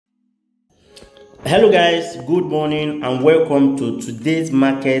Hello guys, good morning and welcome to today's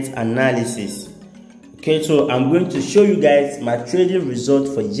market analysis. Okay, so I'm going to show you guys my trading result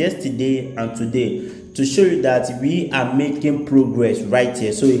for yesterday and today to show you that we are making progress right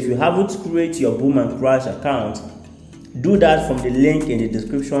here. So if you haven't created your boom and crash account, do that from the link in the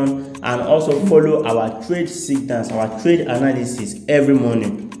description, and also follow our trade signals, our trade analysis every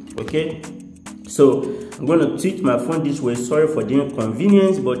morning. Okay, so I'm going to tweak my phone this way. Sorry for the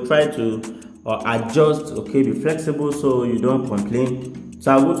inconvenience, but try to adjust. Okay, be flexible so you don't complain.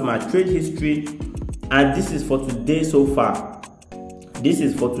 So I'll go to my trade history, and this is for today so far. This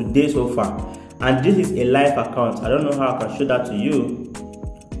is for today so far, and this is a live account. I don't know how I can show that to you,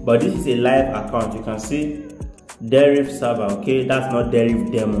 but this is a live account. You can see deriv server. Okay, that's not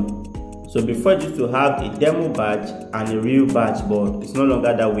deriv demo. So before it used to have a demo badge and a real badge, but it's no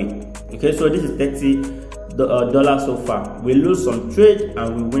longer that way. Okay, so this is $30 so far. We lose some trade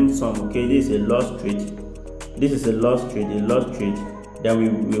and we win some. Okay, this is a lost trade. This is a lost trade,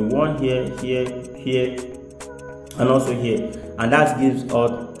 Then we won here, and also here, and that gives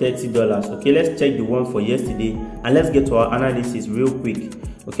us $30. Okay, let's check the one for yesterday and let's get to our analysis real quick.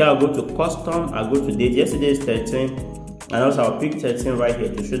 Okay, I'll go to custom, I'll go to date. Yesterday is 13, and also I'll pick 13 right here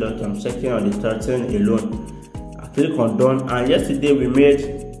to show that I'm checking on the 13 alone. I click on done, and yesterday we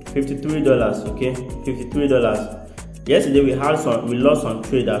made $53. Okay, $53. Yesterday we lost some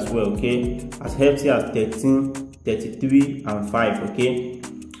trade as well. Okay, as healthy as 13, 33 and 5. Okay,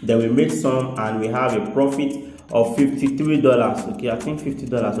 then we made some and we have a profit of $53. Okay, I think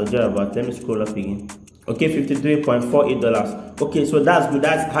 $50 or thereabout. Let me scroll up again. Okay, $53.48. Okay, so that's good.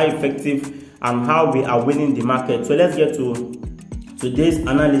 That's how effective and how we are winning the market. So let's get to today's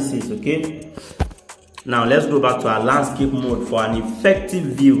analysis. Okay, now let's go back to our landscape mode for an effective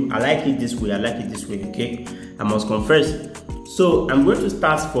view. I like it this way. Okay, I must confess. So I'm going to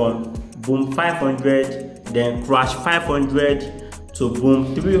start from boom 500, then crash 500 to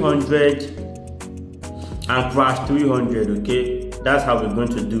boom 300 and crash 300. Okay, that's how we're going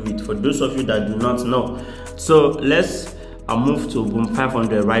to do it for those of you that do not know. So let's move to boom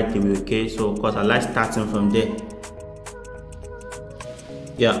 500 right away. Okay, so because I like starting from there.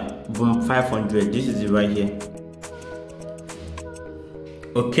 Yeah, boom 500. This is it right here.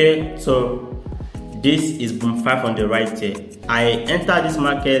 Okay, so this is boom 500 right here. I entered this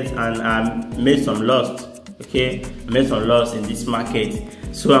market and I made some loss. Okay, I made some loss in this market.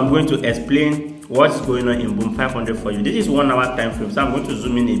 So I'm going to explain what's going on in boom 500 for you. This is 1 hour time frame, so I'm going to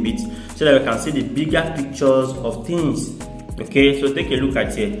zoom in a bit so that we can see the bigger pictures of things. Okay, so take a look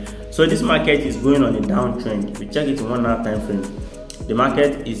at here. So this market is going on a downtrend. We check it in 1 hour time frame. The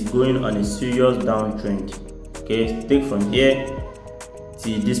market is going on a serious downtrend. Okay, take from here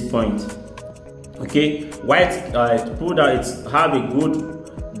to this point. Okay, why it pulled out, it's have a good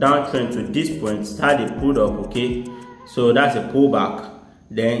downtrend to this point, started pulled up. Okay, so that's a pullback,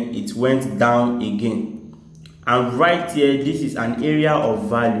 then it went down again, and right here this is an area of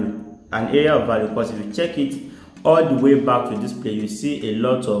value, because if you check it all the way back to this place, you see a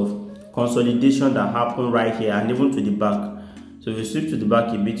lot of consolidation that happened right here and even to the back. So if you sweep to the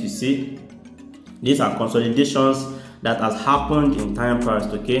back a bit, you see these are consolidations that has happened in time past.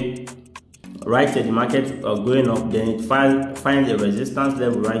 Okay, right here the market going up, then it finds a resistance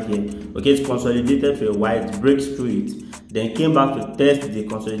level right here. Okay, it's consolidated to a white, breaks through it, then came back to test the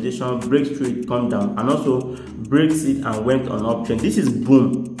consolidation, breaks through it, come down, and also breaks it and went on uptrend. This is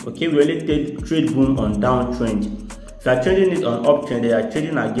boom. Okay, we only trade boom on downtrend. If you are trading it on uptrend, they are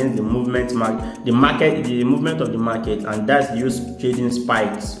trading against the movement the movement of the market, and that's used trading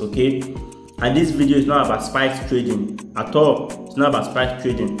spikes. Okay, and this video is not about spikes trading at all. It's not about spikes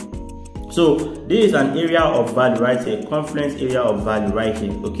trading. So this is an area of value right here, confluence area of value right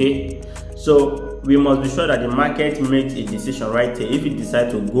here. Okay, so we must be sure that the market makes a decision right here. If it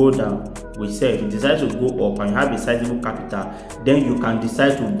decides to go down, we sell. If it decides to go up and you have a sizable capital, then you can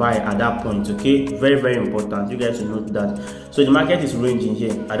decide to buy at that point. Okay, very, very important. You guys should note that. So the market is ranging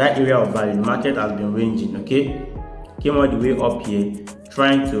here at that area of value. The market has been ranging. Okay, came all the way up here,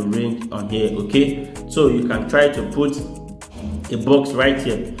 trying to range on here. Okay, so you can try to put a box right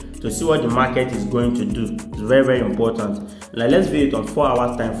here to see what the market is going to do. It's very, very important. Now let's view it on 4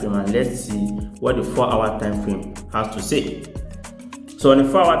 hour time frame and let's see what the 4 hour time frame has to say. So on the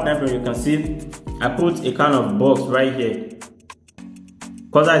 4 hour time frame, you can see I put a kind of box right here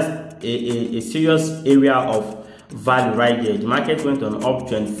because that's a serious area of value right here. The market went on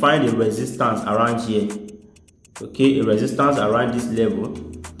uptrend, find a resistance around here. Okay, a resistance around this level.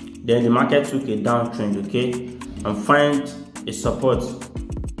 Then the market took a downtrend. Okay, and find a support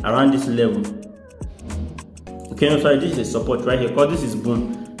around this level. Okay, no, sorry, this is a support right here because this is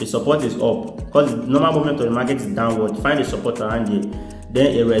boom. the support is up, because the normal movement of the market is downward. Find a support around here,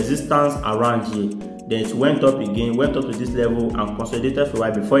 then a resistance around here, then it went up again, went up to this level and consolidated for a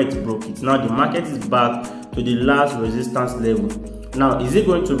while before it broke it. Now the market is back to the last resistance level. Now, is it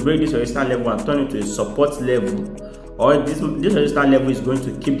going to break this resistance level and turn into a support level, or this resistance level is going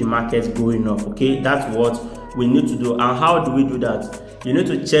to keep the market going up? Okay, that's what we need to do. And how do we do that? You need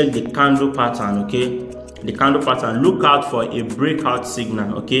to check the candle pattern. Okay, the candle pattern, look out for a breakout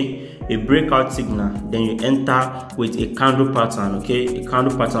signal. Okay, a breakout signal, then you enter with a candle pattern. Okay, a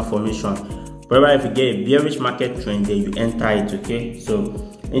candle pattern formation. Wherever if you get a bearish market trend, then you enter it. Okay, so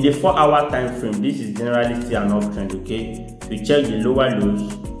in the 4-hour time frame, this is generally still an uptrend. Okay, if you check the lower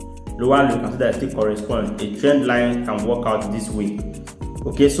lows, consider that it corresponds. A trend line can work out this way.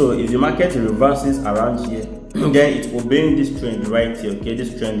 Okay, so if the market reverses around here, then it's obeying this trend right here. Okay,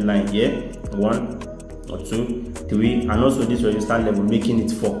 this trend line here, 1 or 2, 3, and also this resistance level, making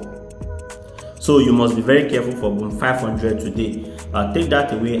it 4. So you must be very careful for boom 500 today. Take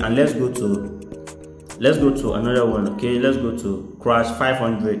that away and let's go to another one. Okay, let's go to crash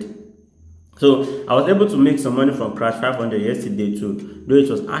 500. So I was able to make some money from crash 500 yesterday too, though it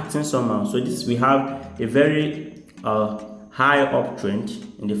was acting somehow. So this, we have a very high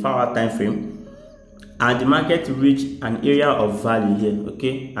uptrend in the 4-hour time frame, and the market reached an area of value here.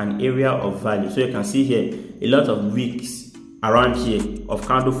 Okay, an area of value. So you can see here a lot of wicks around here of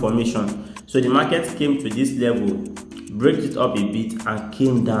candle formation. So the market came to this level, break it up a bit and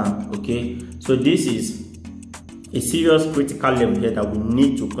came down. Okay, so this is a serious critical level here that we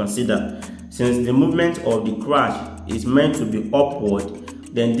need to consider. Since the movement of the crash is meant to be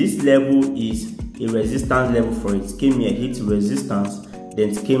upward, then this level is a resistance level for it. It came here, hit resistance, then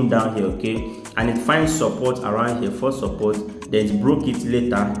it came down here. Okay, and it finds support around here for support, then it broke it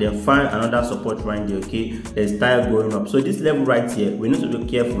later, then find another support right there. Okay, then it started going up. So this level right here, we need to be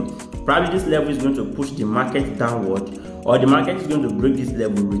careful. Probably this level is going to push the market downward, or the market is going to break this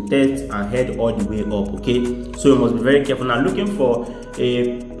level, retest and head all the way up. Okay, so you must be very careful. Now looking for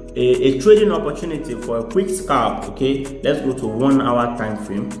a trading opportunity for a quick scalp. Okay, let's go to 1-hour time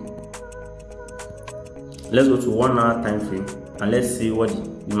frame. Let's go to 1-hour time frame and let's see what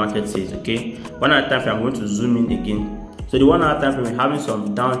the market says. Okay, 1-hour time frame, I'm going to zoom in again. So the 1-hour time frame, we're having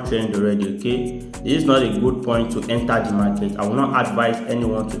some downtrend already. Okay, this is not a good point to enter the market. I will not advise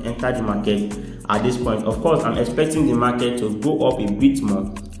anyone to enter the market at this point. Of course, I'm expecting the market to go up a bit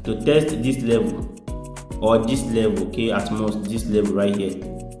more to test this level or this level. Okay, at most this level right here.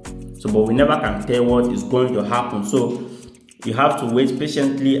 So, but we never can tell what is going to happen. So you have to wait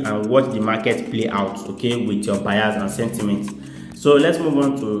patiently and watch the market play out. Okay, with your bias and sentiments. So let's move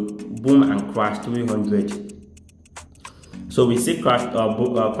on to boom and crash 300. So we see crash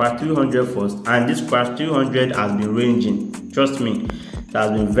 300 first, and this crash 300 has been ranging. Trust me, it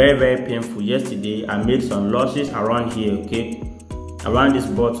has been very painful. Yesterday I made some losses around here. Okay, around this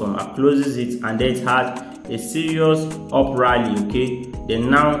bottom, I closes it, and then it had a serious up rally. Okay, then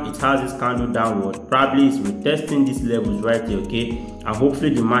now it has this candle downward. Probably it's retesting these levels right here. Okay, and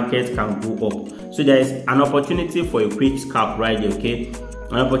hopefully the market can go up. So there is an opportunity for a quick scalp right here. Okay,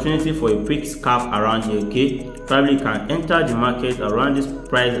 an opportunity for a quick scalp around here. Okay, probably can enter the market around this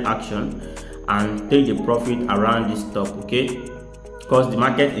price action and take the profit around this top. Okay, because the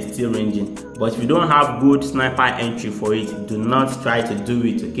market is still ranging. But if you don't have good sniper entry for it, do not try to do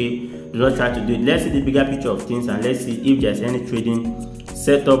it. Okay, do not try to do it. Let's see the bigger picture of things and let's see if there's any trading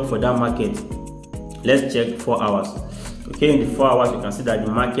setup for that market. Let's check 4 hours. Okay, in the 4 hours, you can see that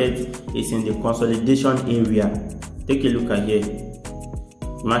the market is in the consolidation area. Take a look at here.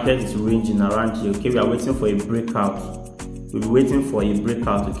 The market is ranging around here. Okay, we are waiting for a breakout. We'll be waiting for a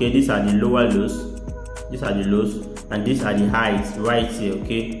breakout. Okay, these are the lower lows, these are the lows, and these are the highs right here.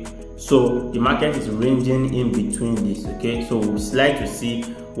 Okay, so the market is ranging in between this. Okay, so we'll like to see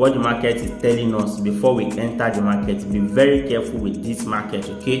what the market is telling us before we enter the market. Be very careful with this market.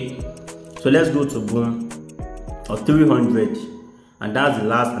 Okay, so let's go to boom or 300, and that's the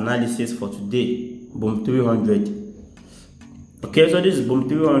last analysis for today. Boom 300. Okay, so this is boom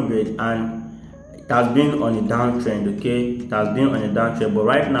 300, and it has been on a downtrend. Okay, it has been on a downtrend, but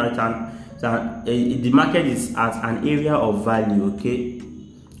right now the market is at an area of value. Okay,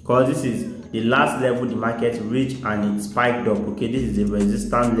 because this is the last level the market reached and it spiked up. Okay, this is the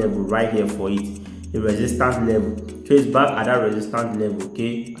resistance level right here for it, the resistance level. So it's back at that resistance level.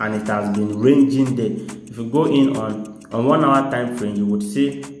 Okay, and it has been ranging there. If you go in on 1 hour time frame, you would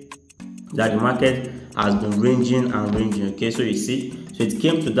see that the market has been ranging and ranging. Okay, so you see, so it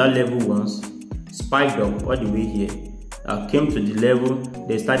came to that level once, spiked up all the way here, came to the level,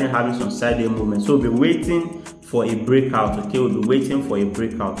 they started having some sideways movement. So we'll be waiting for a breakout. Okay, we'll be waiting for a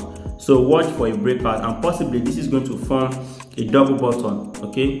breakout. So watch for a breakout, and possibly this is going to form a double bottom.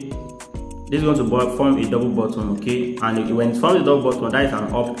 Okay, this is going to form a double bottom. Okay, and when it forms a double bottom, that is an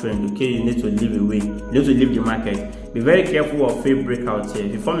uptrend. Okay, you need to leave away, you need to leave the market. Be very careful of fake breakouts here.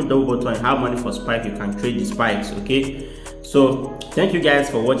 If you form a double bottom and have money for spike, you can trade the spikes. Okay, so thank you guys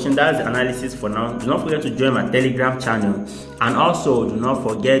for watching. That's the analysis for now. Do not forget to join my Telegram channel, and also do not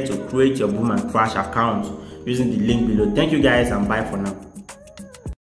forget to create your boom and crash account using the link below. Thank you guys, and bye for now.